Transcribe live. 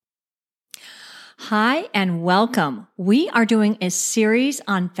Hi, and welcome. We are doing a series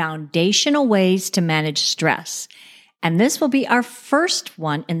on foundational ways to manage stress. And this will be our first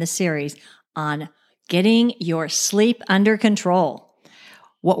one in the series on getting your sleep under control.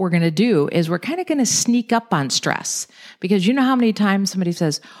 What we're going to do is we're kind of going to sneak up on stress, because you know how many times somebody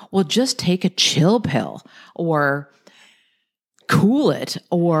says, well, just take a chill pill or cool it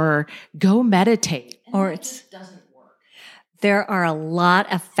or go meditate. Or it doesn't work. There are a lot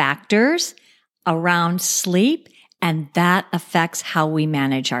of factors around sleep, and that affects how we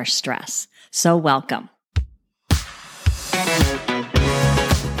manage our stress. So welcome.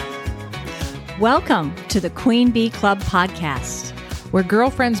 Welcome to the Queen Bee Club podcast, where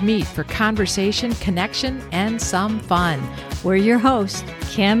girlfriends meet for conversation, connection, and some fun. We're your hosts,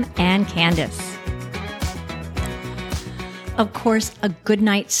 Kim and Candace. Of course, a good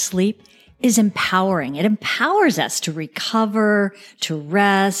night's sleep is empowering. It empowers us to recover, to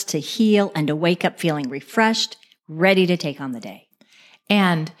rest, to heal, and to wake up feeling refreshed, ready to take on the day.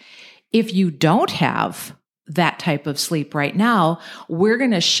 And if you don't have that type of sleep right now, we're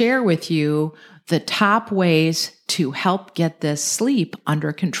going to share with you the top ways to help get this sleep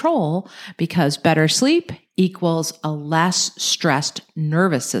under control, because better sleep equals a less stressed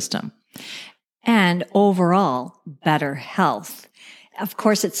nervous system. And overall, better health. Of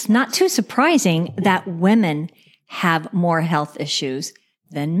course, it's not too surprising that women have more health issues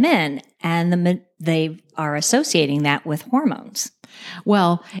than men, and they are associating that with hormones.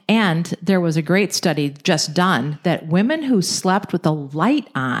 Well, and there was a great study just done that women who slept with the light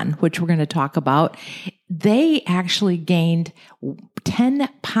on, which we're going to talk about, they actually gained 10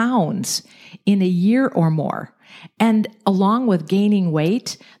 pounds in a year or more. And along with gaining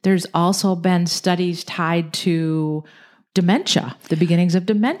weight, there's also been studies tied to dementia, the beginnings of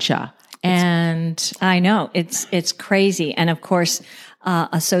dementia. And I know it's crazy. And of course,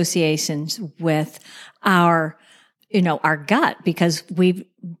 associations with our gut, because we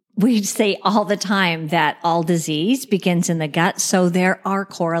say all the time that all disease begins in the gut. So there are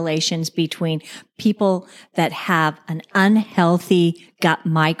correlations between people that have an unhealthy gut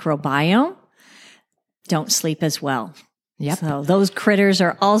microbiome don't sleep as well. Yep. So those critters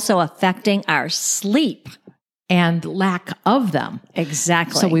are also affecting our sleep. And lack of them.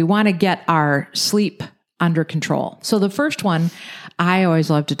 Exactly. So we want to get our sleep under control. So the first one I always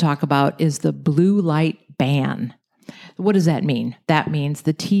love to talk about is the blue light ban. What does that mean? That means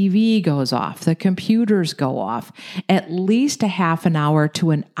the TV goes off, the computers go off at least a half an hour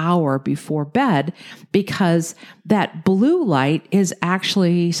to an hour before bed, because that blue light is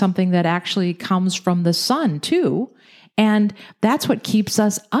actually something that actually comes from the sun too. And that's what keeps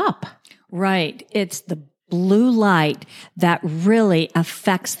us up. Right. It's the blue light that really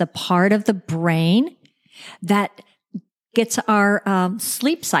affects the part of the brain that gets our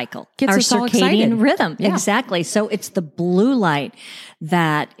sleep cycle, gets our us all circadian excited. rhythm. Yeah. Exactly. So it's the blue light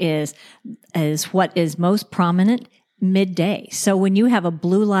that is what is most prominent midday. So when you have a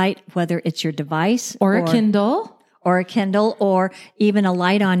blue light, whether it's your device or a Kindle or even a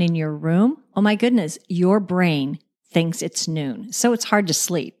light on in your room, oh my goodness, your brain thinks it's noon. So it's hard to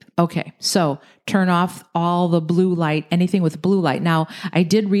sleep. Okay. So turn off all the blue light, anything with blue light. Now, I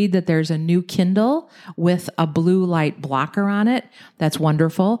did read that there's a new Kindle with a blue light blocker on it. That's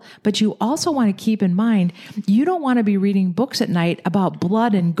wonderful. But you also want to keep in mind, you don't want to be reading books at night about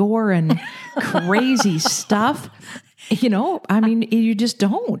blood and gore and crazy stuff. You just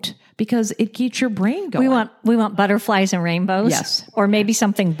don't, because it keeps your brain going. We want butterflies and rainbows. Yes. Or maybe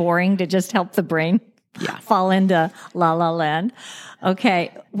something boring to just help the brain. Yeah. Fall into la la land.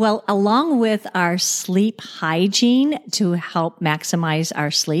 Okay. Well, along with our sleep hygiene to help maximize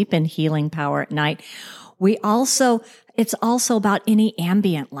our sleep and healing power at night, it's also about any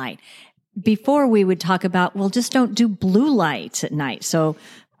ambient light. Before we would talk about, well, just don't do blue lights at night. So,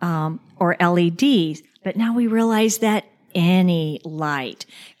 or LEDs. But now we realize that any light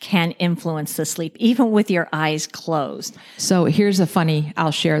can influence the sleep, even with your eyes closed. So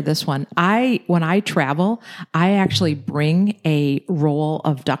I'll share this one. When I travel, I actually bring a roll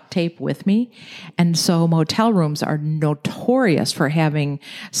of duct tape with me. And so motel rooms are notorious for having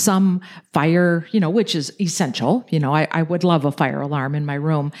some fire, which is essential. I would love a fire alarm in my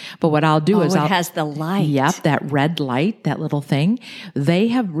room, but what I'll do is it has the light. Yep. That red light, that little thing.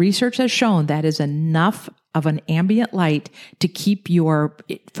 Research has shown that is enough of an ambient light to keep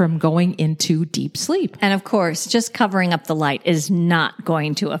from going into deep sleep. And of course, just covering up the light is not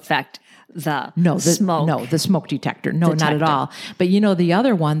going to affect the smoke. No, the smoke detector. No, not at all. But the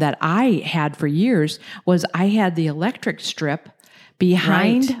other one that I had for years was I had the electric strip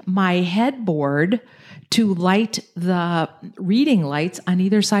behind my headboard to light the reading lights on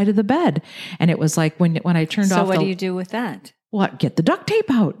either side of the bed. And it was like when I turned off. So what do you do with that? What? Get the duct tape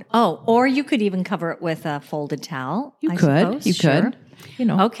out. Oh, or you could even cover it with a folded towel. You could. You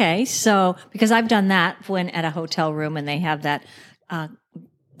know. Okay. So, because I've done that when at a hotel room and they have that,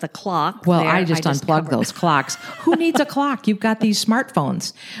 the clock. Well, there, I just unplug those clocks. Who needs a clock? You've got these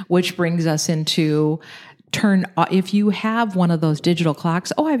smartphones, which brings us into if you have one of those digital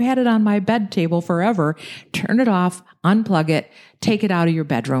clocks, I've had it on my bed table forever, turn it off, unplug it, take it out of your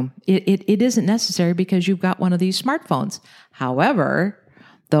bedroom. It isn't necessary because you've got one of these smartphones. However,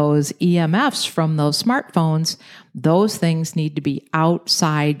 those EMFs from those smartphones, those things need to be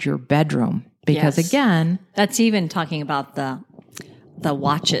outside your bedroom because again, that's even talking about the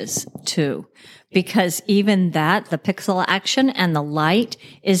watches too, because even that, the pixel action and the light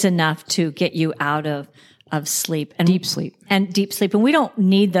is enough to get you out of sleep and deep sleep. And we don't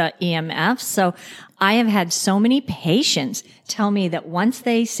need the EMFs. So I have had so many patients tell me that once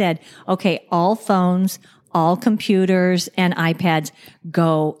they said, okay, all phones, all computers and iPads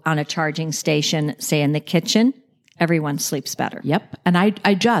go on a charging station, say in the kitchen, everyone sleeps better. Yep. And I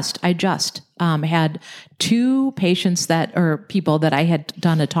just had two patients people that I had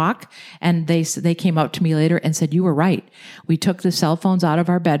done a talk, and they came out to me later and said, you were right. We took the cell phones out of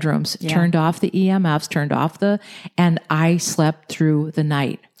our bedrooms, turned off the EMFs, turned off and I slept through the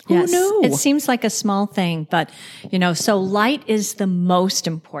night. Who knew? It seems like a small thing, but so light is the most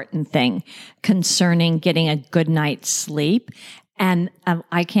important thing concerning getting a good night's sleep. And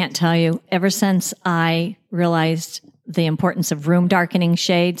I can't tell you, ever since I realized the importance of room darkening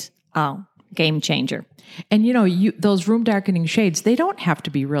shades, game changer. And those room darkening shades, they don't have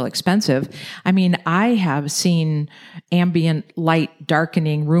to be real expensive. I mean, I have seen ambient light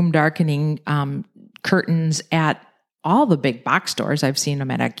darkening, room darkening curtains at all the big box stores. I've seen them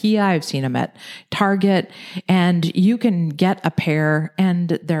at IKEA. I've seen them at Target, and you can get a pair,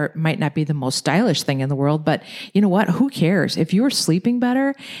 and there might not be the most stylish thing in the world, but you know what? Who cares? If you're sleeping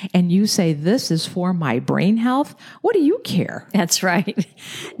better and you say, this is for my brain health, what do you care? That's right.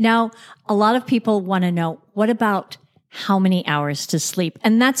 Now, a lot of people want to know, what about how many hours to sleep?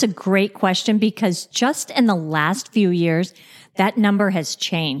 And that's a great question, because just in the last few years, that number has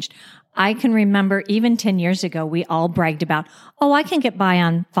changed. I can remember even 10 years ago, we all bragged about, I can get by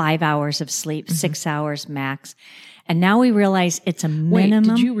on 5 hours of sleep, 6 hours max. And now we realize it's a minimum.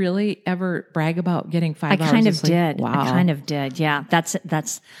 Wait, did you really ever brag about getting 5 hours of sleep? I kind of did. Wow. I kind of did. Yeah.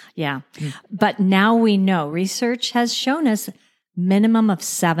 That's yeah. But now we know, research has shown us minimum of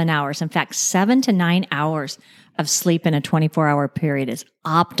 7 hours. In fact, 7 to 9 hours of sleep in a 24-hour period is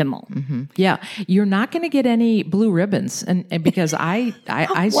optimal. Mm-hmm. Yeah. You're not going to get any blue ribbons. And because I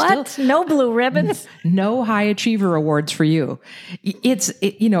what? No blue ribbons? No high achiever awards for you.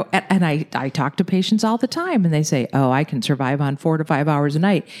 And I talk to patients all the time, and they say, I can survive on 4 to 5 hours a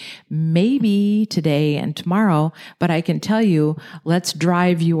night. Maybe today and tomorrow, but I can tell you, let's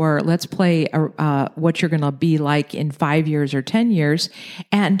play what you're going to be like in 5 years or 10 years.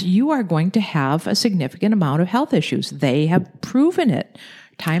 And you are going to have a significant amount of health issues. They have proven it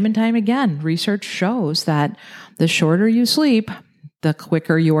time and time again. Research shows that the shorter you sleep, the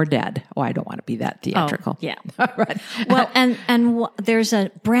quicker you're dead. I don't want to be that theatrical. Yeah. Right. Well, and there's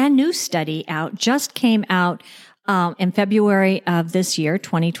a brand new study just came out in February of this year,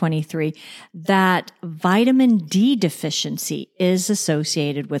 2023, that vitamin D deficiency is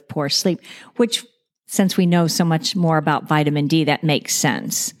associated with poor sleep, which, since we know so much more about vitamin D, that makes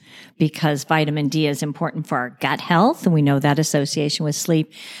sense, because vitamin D is important for our gut health, and we know that association with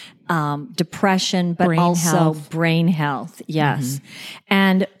sleep, depression, but also brain health. Yes. Mm-hmm.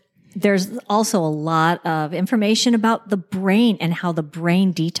 And there's also a lot of information about the brain and how the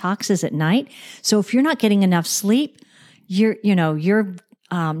brain detoxes at night. So if you're not getting enough sleep, you're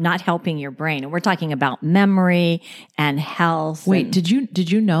not helping your brain. And we're talking about memory and health. Wait, did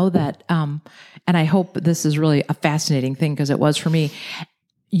you know that, and I hope this is really a fascinating thing, because it was for me,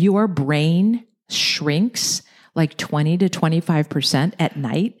 your brain shrinks like 20 to 25% at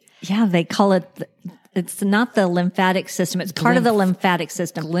night. Yeah, they call it, it's not the lymphatic system. It's part of the lymphatic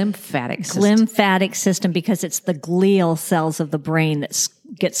system. Lymphatic system, because it's the glial cells of the brain that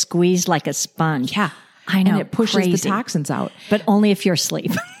get squeezed like a sponge. Yeah. I know. And it pushes the toxins out. But only if you're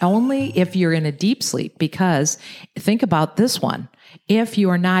asleep. Only if you're in a deep sleep, because think about this one. If you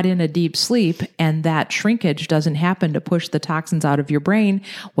are not in a deep sleep and that shrinkage doesn't happen to push the toxins out of your brain,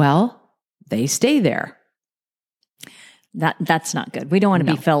 well, they stay there. That's not good. We don't want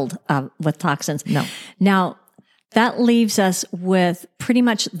to be filled with toxins. No. Now, that leaves us with pretty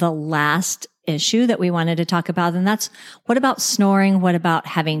much the last issue that we wanted to talk about. And that's, what about snoring? What about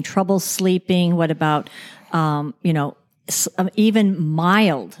having trouble sleeping? What about, even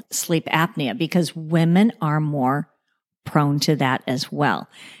mild sleep apnea? Because women are more prone to that as well.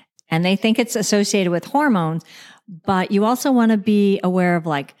 And they think it's associated with hormones, but you also want to be aware of,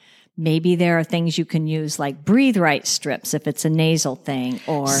 like, maybe there are things you can use, like breathe right strips if it's a nasal thing,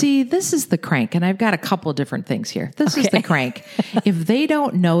 or... See, this is the crank, and I've got a couple different things here. This is the crank. If they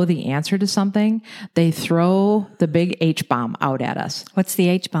don't know the answer to something, they throw the big H-bomb out at us. What's the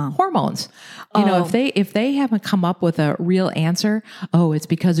H-bomb? Hormones. You know, if they haven't come up with a real answer, it's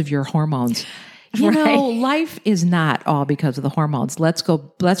because of your hormones. You know, life is not all because of the hormones. Let's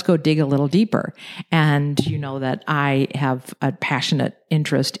go dig a little deeper. And you know that I have a passionate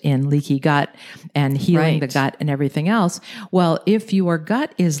interest in leaky gut and healing the gut and everything else. Well, if your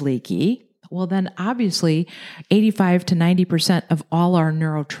gut is leaky, well, then obviously 85 to 90% of all our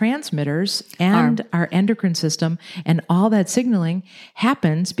neurotransmitters and our endocrine system and all that signaling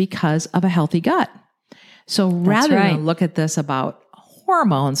happens because of a healthy gut. So rather than look at this about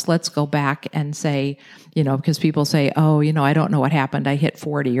hormones, let's go back and say, because people say, I don't know what happened. I hit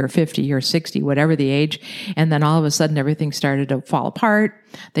 40 or 50 or 60, whatever the age. And then all of a sudden everything started to fall apart.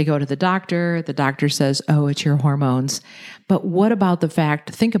 They go to the doctor. The doctor says, it's your hormones. But what about the fact,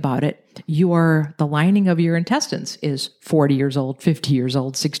 think about it, the lining of your intestines is 40 years old, 50 years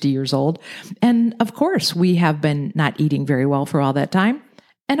old, 60 years old. And of course, we have been not eating very well for all that time.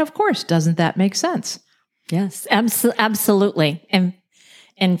 And of course, doesn't that make sense? Yes, absolutely. And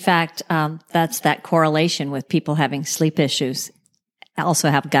in fact, that's that correlation with people having sleep issues, also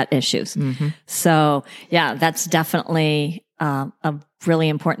have gut issues. Mm-hmm. So yeah, that's definitely a really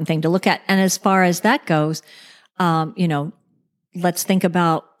important thing to look at. And as far as that goes, let's think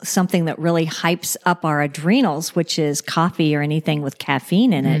about something that really hypes up our adrenals, which is coffee or anything with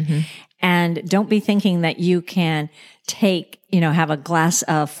caffeine in it. Mm-hmm. And don't be thinking that you can have a glass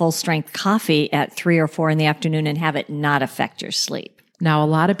of full strength coffee at 3 or 4 in the afternoon and have it not affect your sleep. Now, a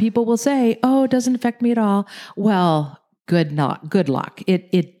lot of people will say, it doesn't affect me at all. Well, good luck.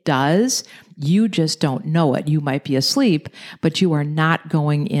 It does. You just don't know it. You might be asleep, but you are not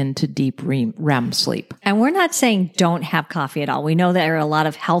going into deep REM sleep. And we're not saying don't have coffee at all. We know there are a lot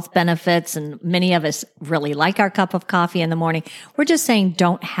of health benefits, and many of us really like our cup of coffee in the morning. We're just saying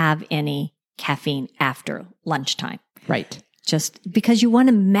don't have any caffeine after lunchtime. Right. Just because you want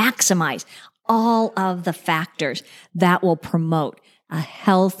to maximize all of the factors that will promote a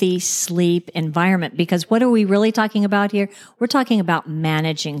healthy sleep environment. Because what are we really talking about here? We're talking about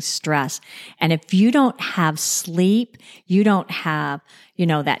managing stress. And if you don't have sleep, you don't have,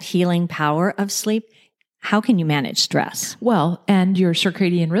 that healing power of sleep, how can you manage stress? Well, and your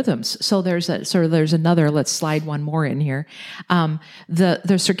circadian rhythms. So there's another, let's slide one more in here. The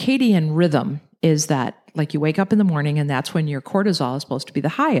circadian rhythm is that, like, you wake up in the morning and that's when your cortisol is supposed to be the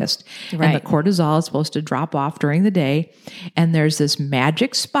highest. Right. And the cortisol is supposed to drop off during the day. And there's this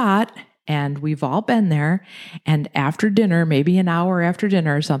magic spot, and we've all been there. And after dinner, maybe an hour after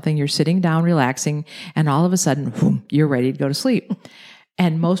dinner or something, you're sitting down relaxing, and all of a sudden, you're ready to go to sleep.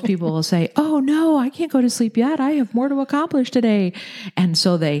 And most people will say, no, I can't go to sleep yet. I have more to accomplish today. And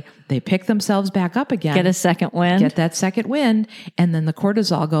so they pick themselves back up again. Get a second wind. Get that second wind. And then the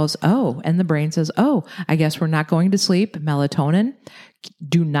cortisol goes, and the brain says, I guess we're not going to sleep. Melatonin.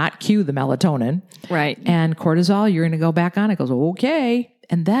 Do not cue the melatonin. Right. And cortisol, you're going to go back on. It goes, okay.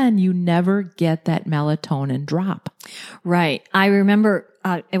 And then you never get that melatonin drop. Right. I remember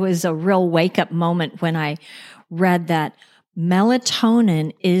it was a real wake-up moment when I read that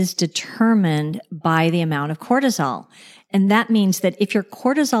melatonin is determined by the amount of cortisol. And that means that if your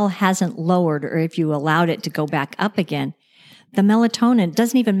cortisol hasn't lowered, or if you allowed it to go back up again, the melatonin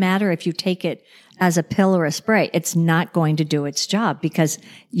doesn't even matter if you take it as a pill or a spray. It's not going to do its job, because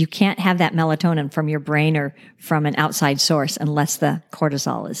you can't have that melatonin from your brain or from an outside source unless the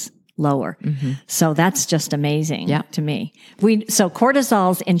cortisol is lower. Mm-hmm. So that's just amazing to me. So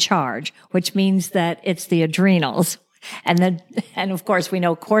cortisol's in charge, which means that it's the adrenals. And of course we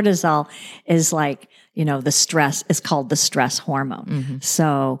know cortisol is like, the stress is called the stress hormone. Mm-hmm.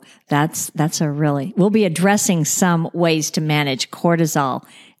 So that's we'll be addressing some ways to manage cortisol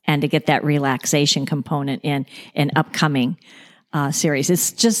and to get that relaxation component in upcoming series.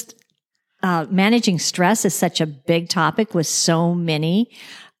 It's just, managing stress is such a big topic with so many,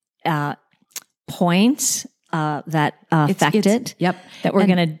 points that affect it. Yep. That we're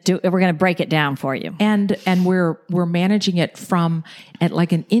going to break it down for you. And we're managing it from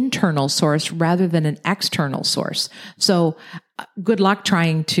like an internal source rather than an external source. So good luck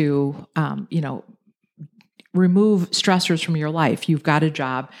trying to, remove stressors from your life. You've got a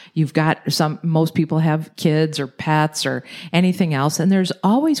job. Most people have kids or pets or anything else, and there's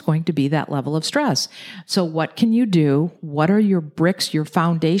always going to be that level of stress. So what can you do? What are your bricks, your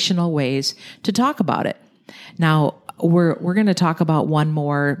foundational ways to talk about it? Now, we're going to talk about one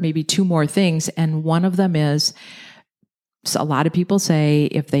more, maybe two more things, and one of them is, so a lot of people say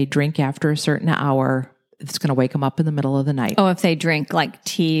if they drink after a certain hour, it's going to wake them up in the middle of the night. Oh, if they drink like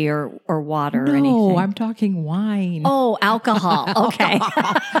tea or water or anything. No, I'm talking wine. Oh, alcohol. Okay.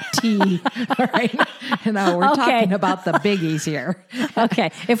 Tea. All right. No, we're talking about the biggies here.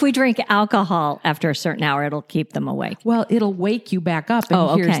 Okay. If we drink alcohol after a certain hour, it'll keep them awake. Well, it'll wake you back up.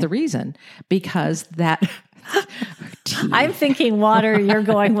 And here's the reason. Because that... tea. I'm thinking water. You're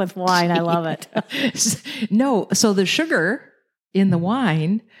going with wine. I love it. No. So the sugar in the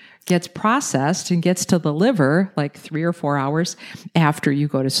wine gets processed and gets to the liver like 3 or 4 hours after you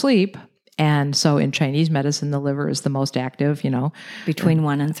go to sleep. And so in Chinese medicine, the liver is the most active, between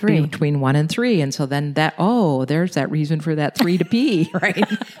 1 and 3. Between 1 and 3. And so then there's that reason for that 3 to pee, right?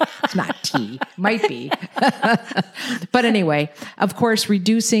 It's not tea. Might be. But anyway, of course,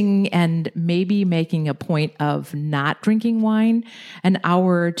 reducing and maybe making a point of not drinking wine an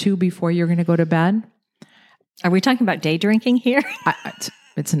hour or two before you're going to go to bed. Are we talking about day drinking here?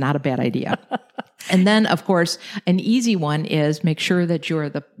 It's not a bad idea. And then, of course, an easy one is make sure that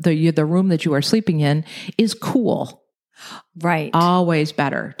the room that you are sleeping in is cool. Right. Always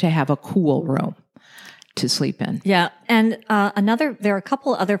better to have a cool room to sleep in. Yeah. And there are a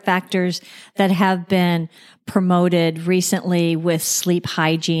couple other factors that have been promoted recently with sleep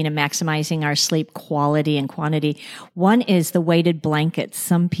hygiene and maximizing our sleep quality and quantity. One is the weighted blankets.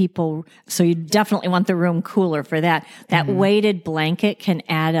 So you definitely want the room cooler for that. That weighted blanket can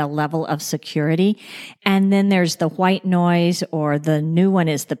add a level of security. And then there's the white noise, or the new one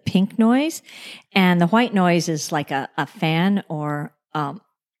is the pink noise. And the white noise is like a fan or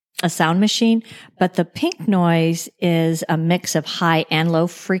a sound machine, but the pink noise is a mix of high and low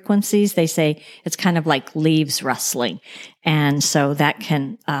frequencies. They say it's kind of like leaves rustling. And so that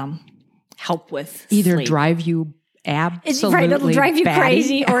can help with either sleep. Drive you absolutely right, it'll drive you batty.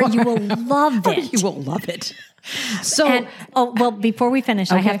 Crazy, or you will love it. You will love it. So, before we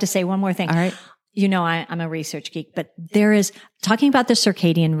finish, I have to say one more thing. All right. I'm a research geek, but there is talking about the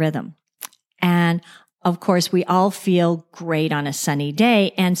circadian rhythm. And of course, we all feel great on a sunny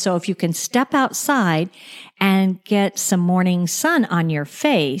day. And so if you can step outside and get some morning sun on your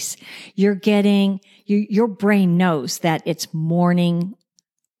face, your brain knows that it's morning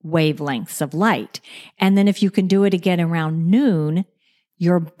wavelengths of light. And then if you can do it again around noon,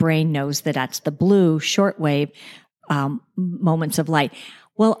 your brain knows that that's the blue shortwave moments of light.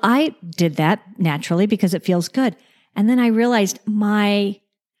 Well, I did that naturally because it feels good. And then I realized my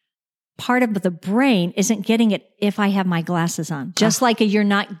part of the brain isn't getting it if I have my glasses on. Just like you're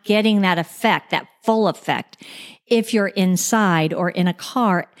not getting that effect, that full effect, if you're inside or in a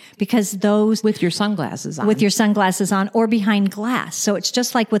car, because those... With your sunglasses on. With your sunglasses on or behind glass. So it's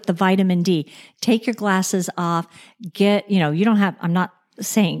just like with the vitamin D. Take your glasses off, I'm not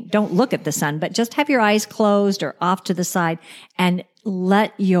saying don't look at the sun, but just have your eyes closed or off to the side and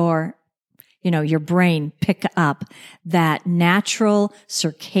let your brain pick up that natural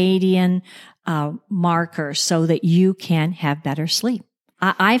circadian marker so that you can have better sleep.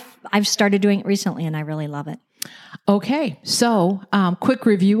 I've started doing it recently and I really love it. Okay. So, quick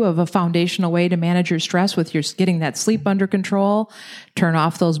review of a foundational way to manage your stress with your getting that sleep under control. Turn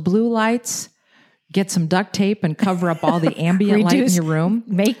off those blue lights. Get some duct tape and cover up all the ambient light in your room.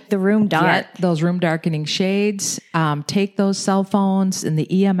 Make the room dark. Get those room darkening shades. Take those cell phones and the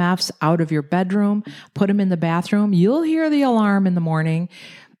EMFs out of your bedroom. Put them in the bathroom. You'll hear the alarm in the morning.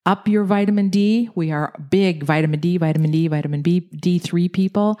 Up your vitamin D. We are big vitamin D, D3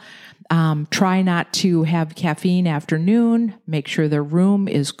 people. Try not to have caffeine after noon. Make sure the room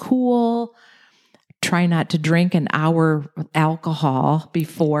is cool. Try not to drink an hour of alcohol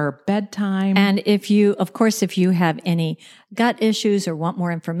before bedtime. And if you have any gut issues or want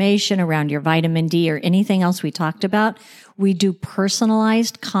more information around your vitamin D or anything else we talked about, we do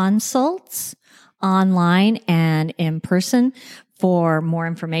personalized consults online and in person for more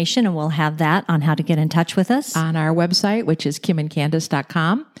information. And we'll have that on how to get in touch with us on our website, which is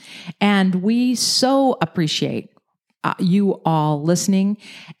kimandcandace.com. And we so appreciate you all listening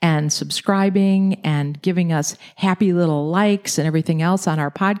and subscribing and giving us happy little likes and everything else on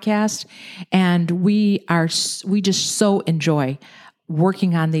our podcast. And we just so enjoy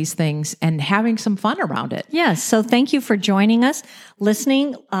working on these things and having some fun around it. Yes. So thank you for joining us,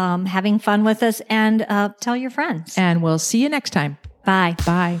 listening, having fun with us, and tell your friends. And we'll see you next time. Bye.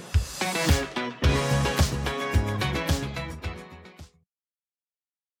 Bye.